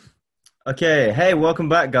Okay, hey, welcome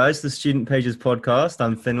back, guys, to the Student Pages podcast.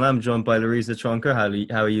 I'm Finland. I'm joined by Louisa Tronco.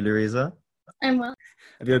 How are you, Louisa? I'm well.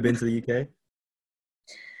 Have you ever been to the UK?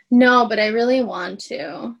 No, but I really want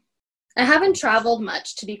to. I haven't traveled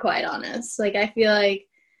much, to be quite honest. Like, I feel like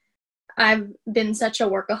I've been such a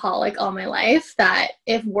workaholic all my life that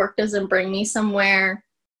if work doesn't bring me somewhere,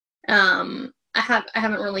 I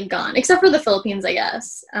haven't really gone, except for the Philippines, I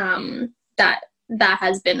guess. That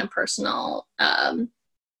has been a personal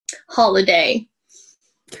holiday.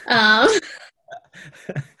 Um,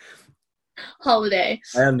 holiday.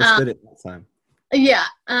 I understood it that time. Yeah.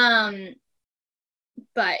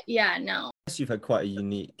 But yeah, no. I guess you've had quite a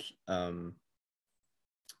unique,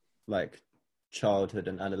 like, childhood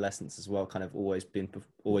and adolescence as well. Kind of always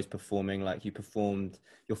performing. Like, you performed.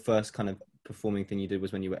 Your first kind of performing thing you did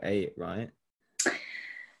was when you were 8, right?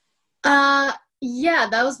 Yeah,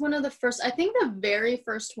 that was one of the first. I think the very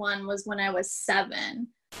first one was when I was 7.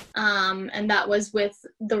 And that was with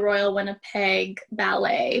the Royal Winnipeg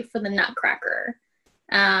Ballet for the Nutcracker.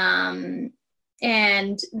 And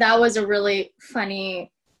that was a really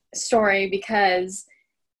funny story because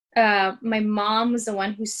my mom was the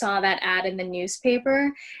one who saw that ad in the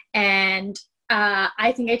newspaper, and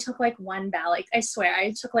I think I took like one ballet. I swear,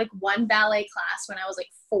 I took like one ballet class when I was like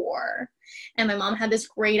 4, and my mom had this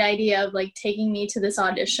great idea of like taking me to this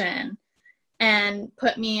audition and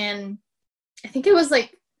put me in. I think it was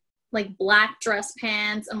like black dress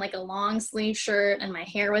pants and like a long sleeve shirt, and my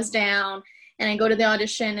hair was down. And I go to the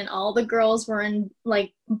audition, and all the girls were in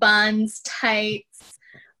like buns, tights,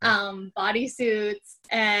 bodysuits,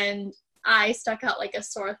 and I stuck out like a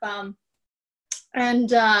sore thumb.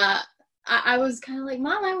 And I was kind of like,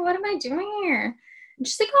 Mom, what am I doing here? And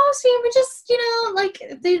she's like, oh, so we're just, like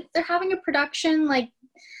they're having a production like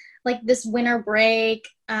this winter break,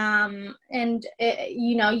 and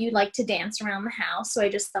you like to dance around the house, so I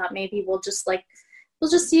just thought maybe we'll just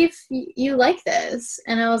see if you like this.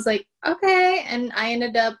 And I was like, okay. And I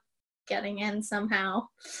ended up getting in somehow.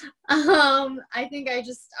 I think I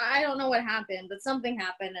don't know what happened, but something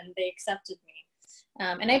happened and they accepted me.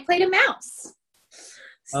 And I played a mouse.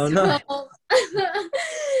 Oh, no.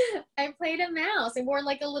 I played a mouse. I wore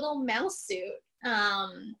like a little mouse suit,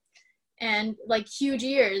 and like huge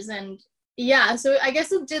ears. And yeah, so I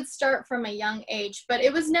guess it did start from a young age, but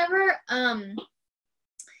it was never, I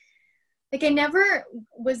never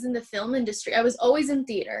was in the film industry. I was always in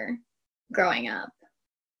theater growing up.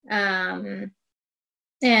 And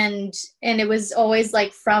it was always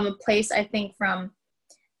like from a place, I think from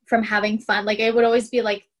having fun. Like it would always be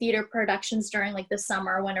like theater productions during like the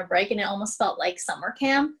summer, winter break. And it almost felt like summer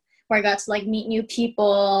camp where I got to like meet new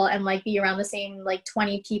people and like be around the same like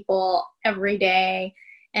 20 people every day.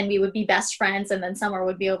 And we would be best friends. And then summer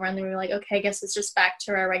would be over and then we were like, okay, I guess it's just back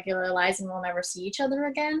to our regular lives and we'll never see each other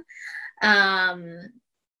again.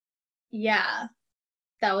 Yeah,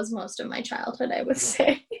 that was most of my childhood, I would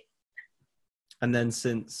say. And then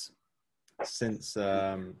since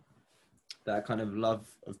that kind of love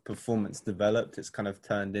of performance developed, it's kind of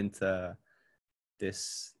turned into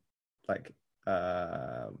this like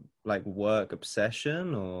work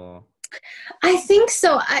obsession, or? I think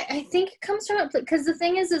so. I think it comes from, because the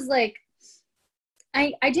thing is like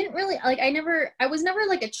I didn't really like, I was never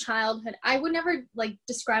like a childhood. I would never like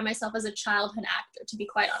describe myself as a childhood actor, to be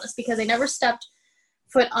quite honest, because I never stepped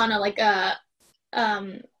foot on I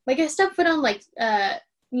stepped foot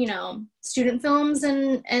on student films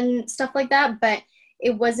and stuff like that, but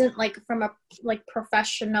it wasn't like from a like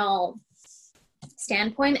professional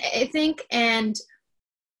standpoint, I think. And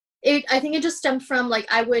I think it just stemmed from like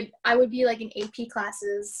I would be like in AP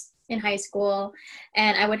classes in high school,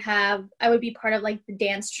 and I would be part of like the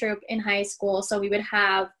dance troupe in high school. So we would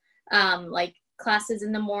have like classes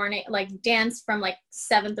in the morning, like dance from like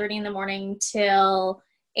 7:30 in the morning till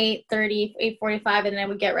 8:30, 8:45, and then I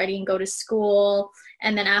would get ready and go to school.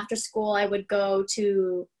 And then after school I would go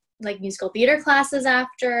to like musical theater classes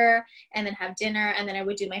after, and then have dinner, and then I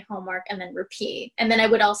would do my homework and then repeat. And then I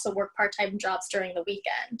would also work part-time jobs during the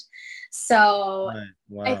weekend. So Right.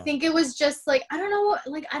 Wow. I think it was just like, I don't know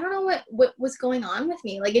what was going on with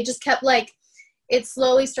me. Like it just kept like, it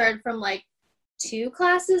slowly started from like 2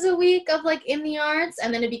 classes a week of like in the arts,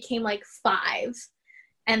 and then it became like 5.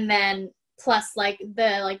 And then plus like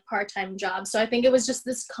the like part-time job. So I think it was just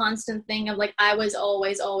this constant thing of like, I was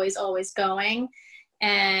always going.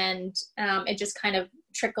 And it just kind of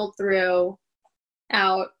trickled through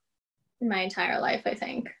out my entire life, I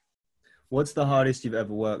think. What's the hardest you've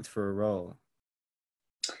ever worked for a role?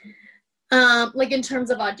 Like in terms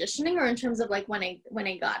of auditioning, or in terms of like when I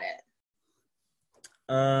got it?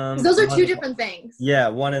 Those are 2 different things. Yeah,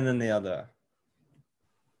 one and then the other.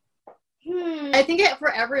 I think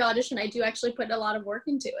for every audition, I do actually put a lot of work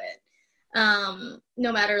into it.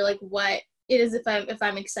 No matter like what it is, if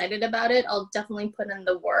I'm excited about it, I'll definitely put in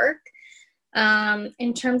the work.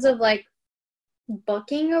 In terms of like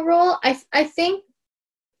booking a role, I think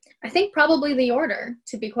probably The Order,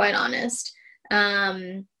 to be quite honest.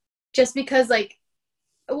 Just because like,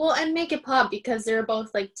 well, and Make It Pop, because they're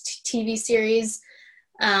both like TV series.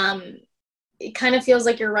 It kind of feels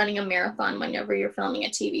like you're running a marathon whenever you're filming a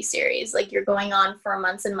TV series. Like you're going on for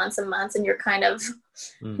months and months and months, and you're kind of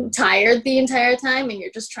tired the entire time, and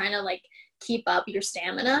you're just trying to like keep up your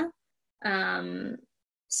stamina.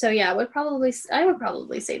 So yeah, I would probably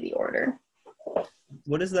say The Order.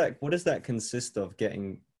 What does that consist of,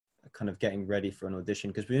 getting ready for an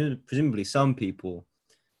audition? Because presumably some people,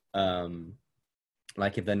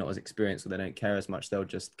 like if they're not as experienced or they don't care as much, they'll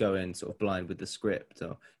just go in sort of blind with the script.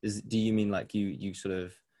 Or do you mean like you sort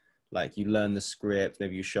of like you learn the script,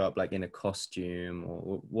 maybe you show up like in a costume,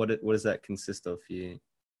 or what does that consist of for you?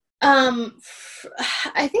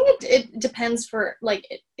 I think it depends for like,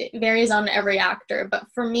 it varies on every actor, but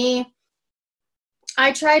for me,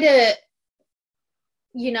 I try to,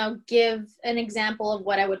 give an example of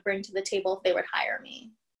what I would bring to the table if they would hire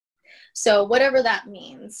me. So whatever that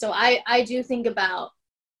means. So I do think about,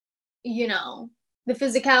 the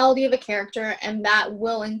physicality of a character, and that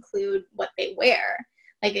will include what they wear.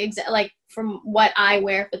 Like from what I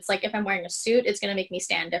wear, if I'm wearing a suit, it's going to make me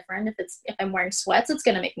stand different. If I'm wearing sweats, it's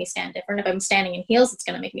going to make me stand different. If I'm standing in heels, it's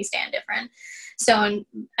going to make me stand different. So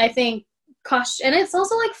I think costume, and it's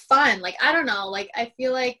also like fun. Like, I don't know, like I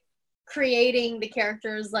feel like creating the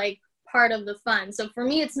characters like part of the fun. So for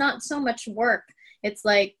me, it's not so much work. It's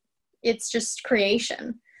like, it's just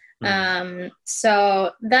creation.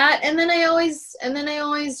 So that, and then I always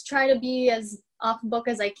try to be as off book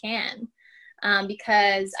as I can,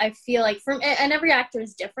 because I feel like and every actor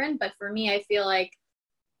is different, but for me, I feel like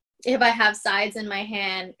if I have sides in my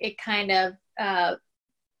hand, it kind of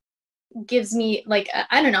gives me like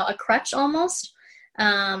a crutch almost.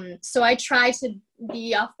 So I try to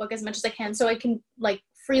be off book as much as I can, so I can like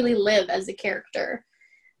freely live as a character.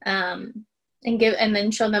 And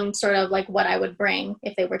then show them sort of like what I would bring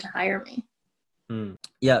if they were to hire me.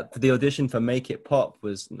 Yeah, the audition for Make It Pop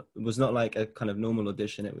was not like a kind of normal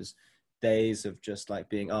audition. It was days of just like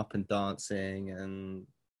being up and dancing and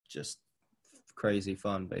just crazy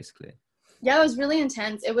fun, basically. Yeah, it was really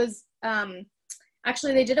intense. It was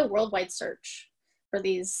actually, they did a worldwide search for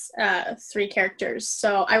these 3 characters.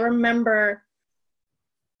 So I remember,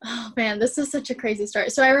 oh man, this is such a crazy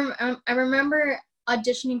story. So I remember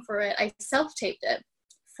auditioning for it. I self-taped it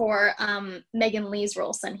for Megan Lee's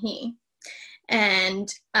role, Sun Hee,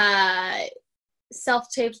 and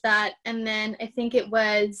self-taped that, and then I think it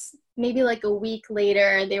was maybe like a week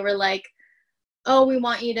later, they were like, oh, we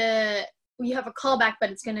have a callback, but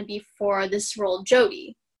it's going to be for this role,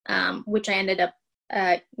 Jodie, which I ended up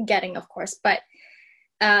getting, of course. But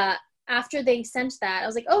after they sent that, I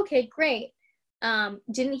was like, okay, great.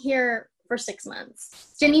 Didn't hear for 6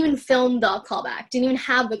 months. Didn't even film the callback. Didn't even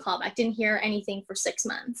have the callback. Didn't hear anything for 6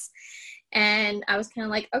 months. And I was kind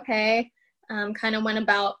of like, okay, kind of went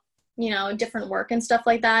about, different work and stuff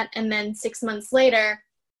like that. And then 6 months later,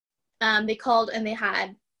 they called, and they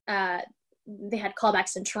had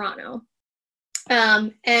callbacks in Toronto.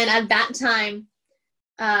 And at that time,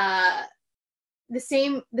 the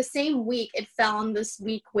same week, it fell on this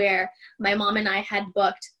week where my mom and I had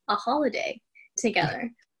booked a holiday together.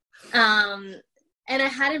 And I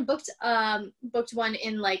hadn't booked one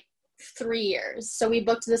in like 3 years. So we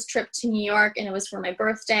booked this trip to New York, and it was for my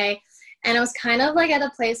birthday. And I was kind of like at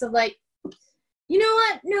a place of like, you know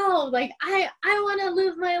what? No, like I want to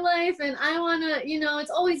live my life, and I want to,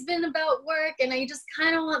 it's always been about work, and I just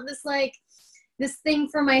kind of want this thing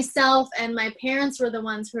for myself. And my parents were the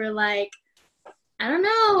ones who were like, I don't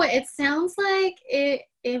know, it sounds like it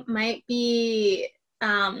might be,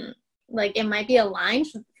 like it might be aligned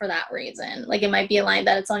for that reason. Like it might be aligned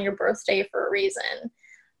that it's on your birthday for a reason.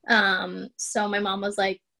 So my mom was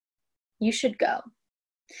like, you should go.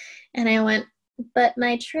 And I went, but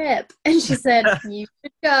my trip. And she said, you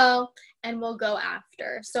should go, and we'll go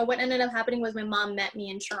after. So what ended up happening was my mom met me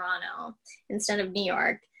in Toronto instead of New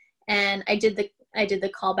York. And I did the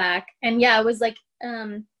callback. And yeah, it was like,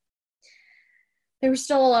 there were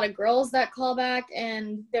still a lot of girls that call back,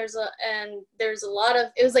 and there's a lot of,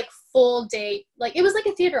 it was like full day, like it was like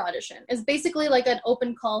a theater audition. It's basically like an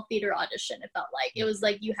open call theater audition. It felt like it was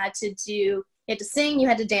like you had to sing, you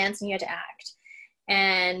had to dance, and you had to act,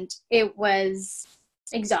 and it was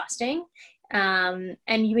exhausting. And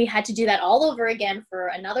we had to do that all over again for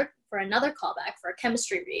another callback for a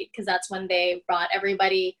chemistry read, because that's when they brought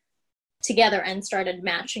everybody together and started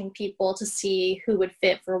matching people to see who would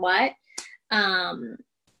fit for what.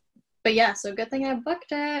 But yeah, so good thing I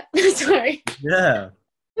booked it. Sorry. Yeah.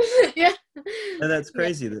 Yeah. And that's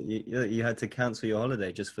crazy that you had to cancel your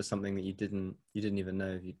holiday just for something that you didn't even know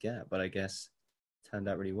if you'd get, but I guess it turned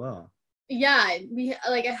out really well. Yeah,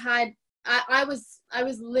 I was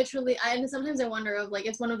literally, and sometimes I wonder of like,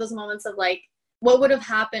 it's one of those moments of like, what would have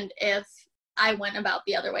happened if I went about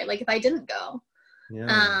the other way? Like if I didn't go.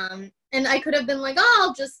 Yeah. And I could have been like, oh,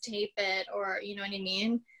 I'll just tape it, or you know what I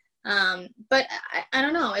mean? But I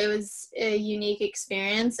don't know. It was a unique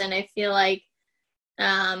experience, and I feel like,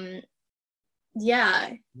 yeah.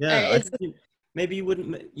 Yeah, I think maybe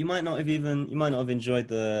you might not have enjoyed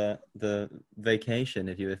the vacation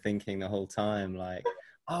if you were thinking the whole time like,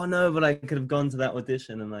 oh no, but I could have gone to that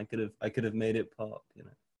audition and I could have made it pop, you know.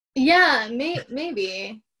 Yeah,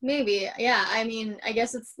 maybe. Yeah, I mean, I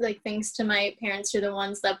guess it's like thanks to my parents, who are the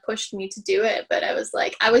ones that pushed me to do it. But I was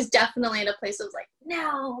definitely in a place that was like,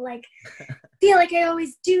 no, like, feel like I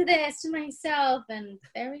always do this to myself. And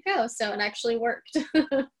there we go. So it actually worked.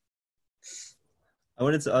 I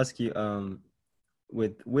wanted to ask you,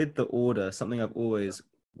 with the order, something I've always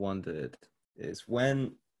wondered is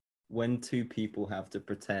when two people have to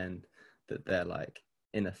pretend that they're like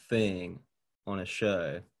in a thing on a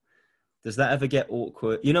show, does that ever get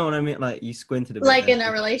awkward? You know what I mean? Like you squinted a bit. Like in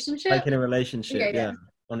a relationship? Like in a relationship, yeah.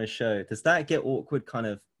 On a show. Does that get awkward kind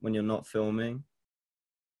of when you're not filming?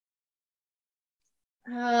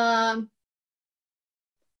 I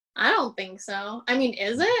don't think so. I mean,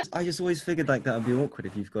 is it? I just always figured like that would be awkward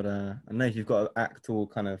if you've got I don't know, if you've got to act all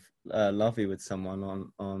kind of lovey with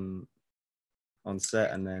someone on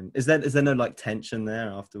set, and then is there no like tension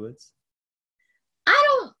there afterwards?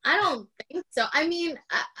 I don't think so. I mean,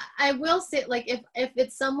 I will say, like, if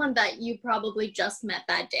it's someone that you probably just met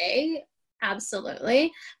that day,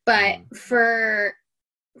 absolutely. But for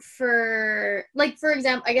like, for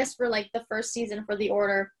example, I guess for like the first season for The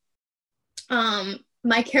Order,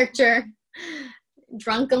 my character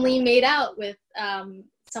drunkenly made out with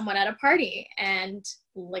someone at a party and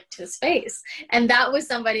licked his face, and that was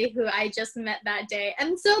somebody who I just met that day,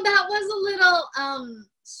 and so that was a little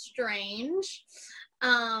strange,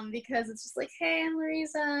 because it's just like, hey, I'm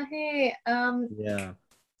Larissa, hey, yeah,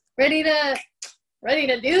 ready to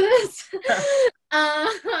do this.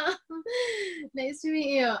 Nice to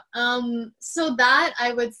meet you. So that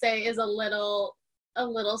I would say is a little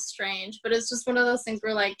strange, but it's just one of those things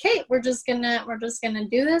where like, hey, we're just gonna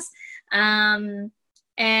do this.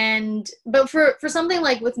 But for something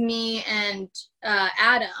like with me and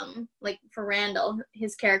Adam, like for Randall,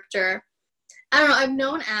 his character, I don't know, I've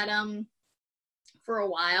known Adam for a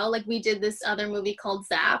while. Like we did this other movie called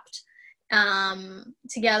Zapped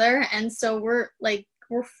together, and so we're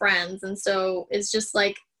friends, and so it's just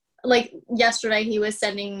like yesterday he was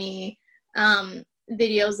sending me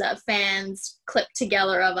videos that fans clipped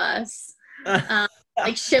together of us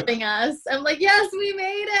like shipping us. I'm like, yes, we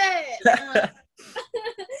made it.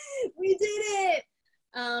 We did it.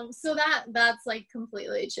 So that's like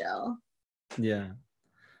completely chill. Yeah,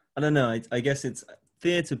 I don't know, I guess it's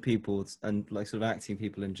theater people and like sort of acting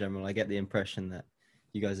people in general. I get the impression that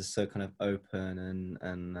you guys are so kind of open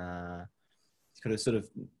and kind of sort of,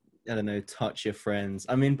 I don't know, touch your friends.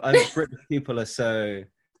 I mean, British people are so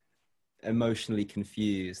emotionally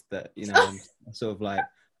confused that, you know, I'm sort of like,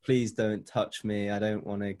 please don't touch me. I don't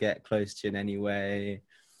want to get close to you in any way.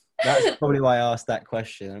 That's probably why I asked that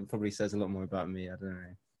question. It probably says a lot more about me. I don't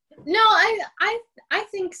know. No, I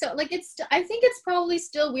think so. Like I think it's probably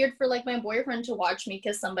still weird for like my boyfriend to watch me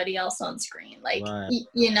kiss somebody else on screen. Like, right.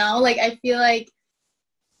 You know, like I feel like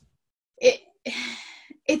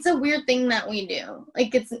it's a weird thing that we do.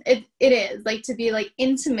 Like it is like to be like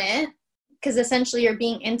intimate, because essentially you're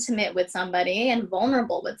being intimate with somebody and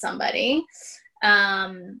vulnerable with somebody. But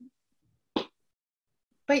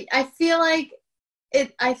I feel like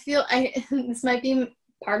this might be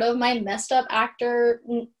part of my messed up actor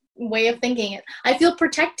way of thinking. I feel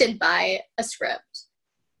protected by a script,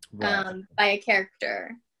 right. By a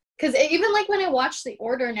character. Because even like when I watch The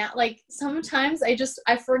Order now, like sometimes I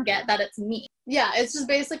forget that it's me. Yeah, it's just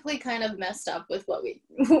basically kind of messed up with what we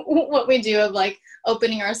do of like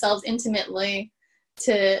opening ourselves intimately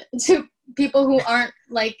to people who aren't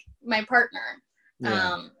like my partner.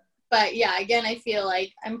 Yeah. But yeah, again, I feel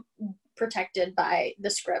like I'm protected by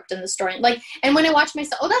the script and the story. Like, and when I watch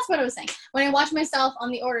myself, that's what I was saying. When I watch myself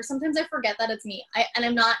on The Order, sometimes I forget that it's me.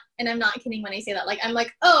 I'm not kidding when I say that. Like, I'm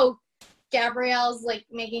like, oh, Gabrielle's like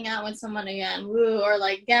making out with someone again, woo, or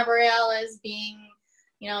like Gabrielle is being,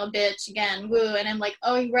 you know, a bitch again, woo, and I'm like,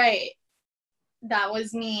 oh, you're right, that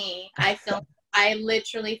was me. I filmed I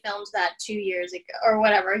literally filmed that 2 years ago or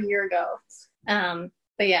whatever, a year ago.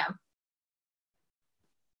 But yeah.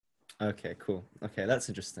 Okay, cool. Okay, that's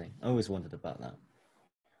interesting. I always wondered about that.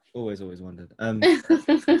 Always wondered. And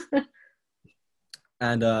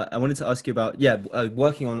I wanted to ask you about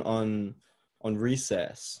working on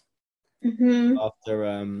Recess Mm-hmm. after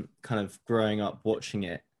kind of growing up watching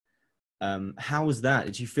it. How was that?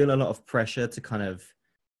 Did you feel a lot of pressure to kind of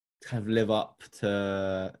live up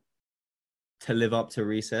to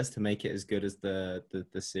Recess to make it as good as the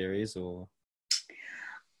series, or?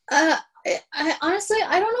 I honestly,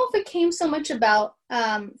 I don't know if it came so much about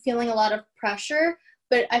feeling a lot of pressure,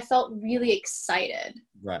 but I felt really excited.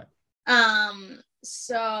 Right.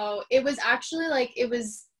 So it was actually like, it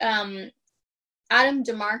was Adam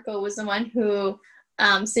DeMarco was the one who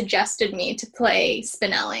suggested me to play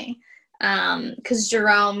Spinelli, because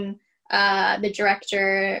Jerome, the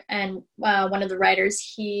director and one of the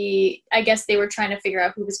writers, I guess they were trying to figure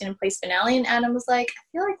out who was going to play Spinelli, and Adam was like, I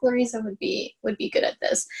feel like Larisa would be good at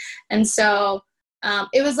this. And so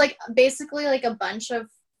it was like basically like a bunch of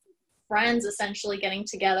friends essentially getting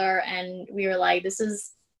together, and we were like, this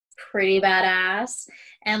is pretty badass,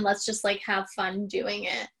 and let's just like have fun doing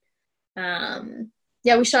it.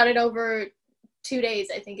 We shot it over 2 days.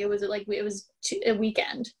 I think it was a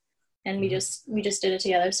weekend, and we just did it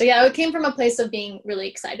together. So yeah, it came from a place of being really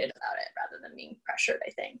excited about it rather than being pressured,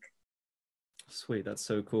 I think. Sweet, that's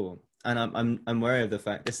so cool. And I'm wary of the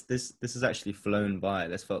fact this has actually flown by.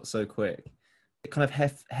 This felt so quick. Kind of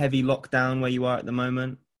heavy lockdown where you are at the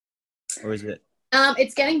moment, or is it?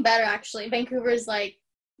 It's getting better actually. Vancouver is like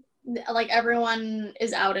everyone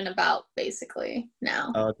is out and about basically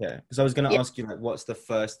now. Oh, okay. Because I was going to ask you, like, what's the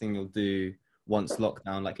first thing you'll do once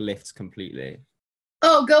lockdown lifts completely?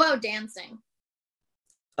 Oh, go out dancing.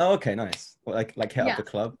 Oh, okay, nice. Well, like hit up the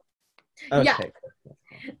club. Okay.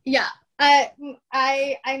 Yeah. I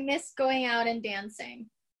miss going out and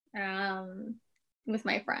dancing with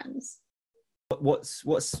my friends. What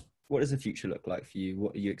does the future look like for you?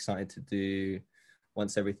 What are you excited to do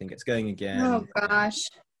once everything gets going again? Oh gosh.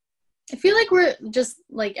 I feel like we're just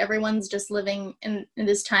like everyone's just living in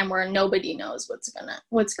this time where nobody knows what's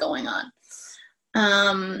going on.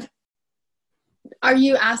 Are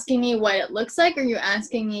you asking me what it looks like, or are you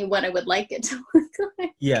asking me what I would like it to look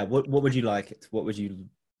like? Yeah, what would you like it? What would you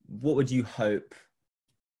hope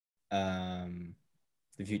the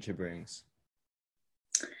future brings?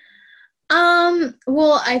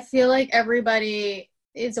 Well, I feel like everybody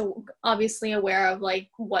is obviously aware of like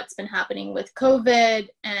what's been happening with COVID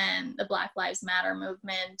and the Black Lives Matter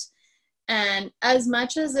movement. And as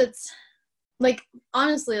much as it's like,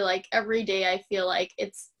 honestly, like every day I feel like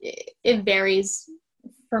it varies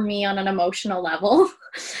for me on an emotional level.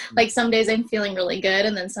 Like some days I'm feeling really good,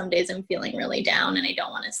 and then some days I'm feeling really down and I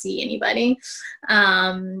don't want to see anybody.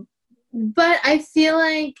 But I feel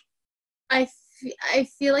like I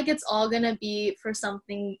feel like it's all gonna be for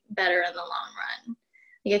something better in the long run.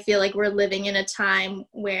 Like I feel like we're living in a time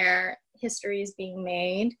where history is being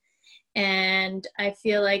made, and I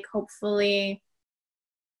feel like hopefully,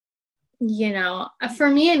 you know,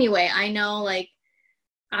 for me anyway, I know like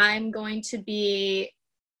I'm going to be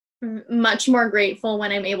much more grateful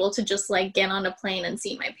when I'm able to just like get on a plane and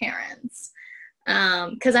see my parents,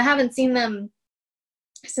 because I haven't seen them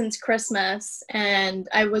since Christmas, and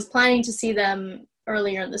I was planning to see them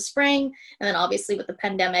earlier in the spring, and then obviously with the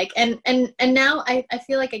pandemic, and now I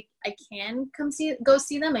feel like I can go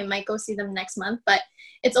see them. I might go see them next month, but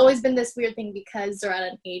it's always been this weird thing because they're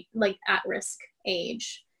at an age, like at risk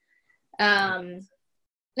age. And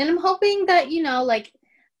I'm hoping that, you know, like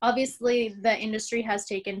obviously the industry has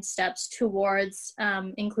taken steps towards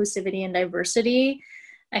inclusivity and diversity.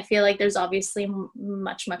 I feel like there's obviously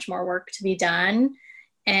much more work to be done,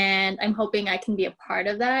 and I'm hoping I can be a part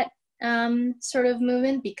of that sort of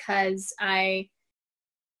movement, because I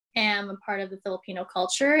am a part of the Filipino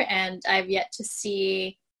culture, and I've yet to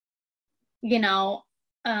see, you know,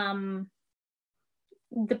 the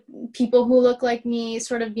people who look like me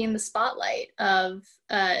sort of be in the spotlight of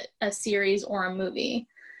a series or a movie.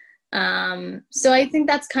 So I think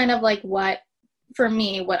that's kind of like what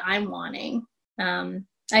I'm wanting.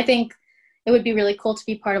 I think it would be really cool to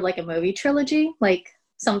be part of like a movie trilogy, like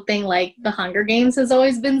something like The Hunger Games has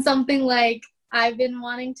always been something like I've been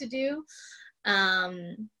wanting to do.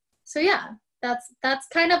 So yeah, that's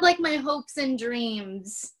kind of like my hopes and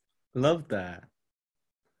dreams. Love that.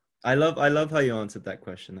 I love how you answered that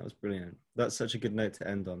question. That was brilliant. That's such a good note to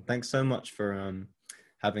end on. Thanks so much for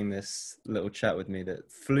having this little chat with me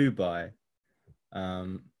that flew by.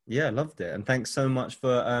 Yeah, loved it. And thanks so much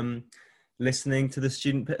for listening to the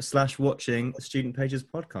 /watching Student Pages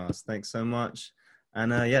podcast. Thanks so much.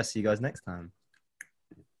 And yeah, see you guys next time.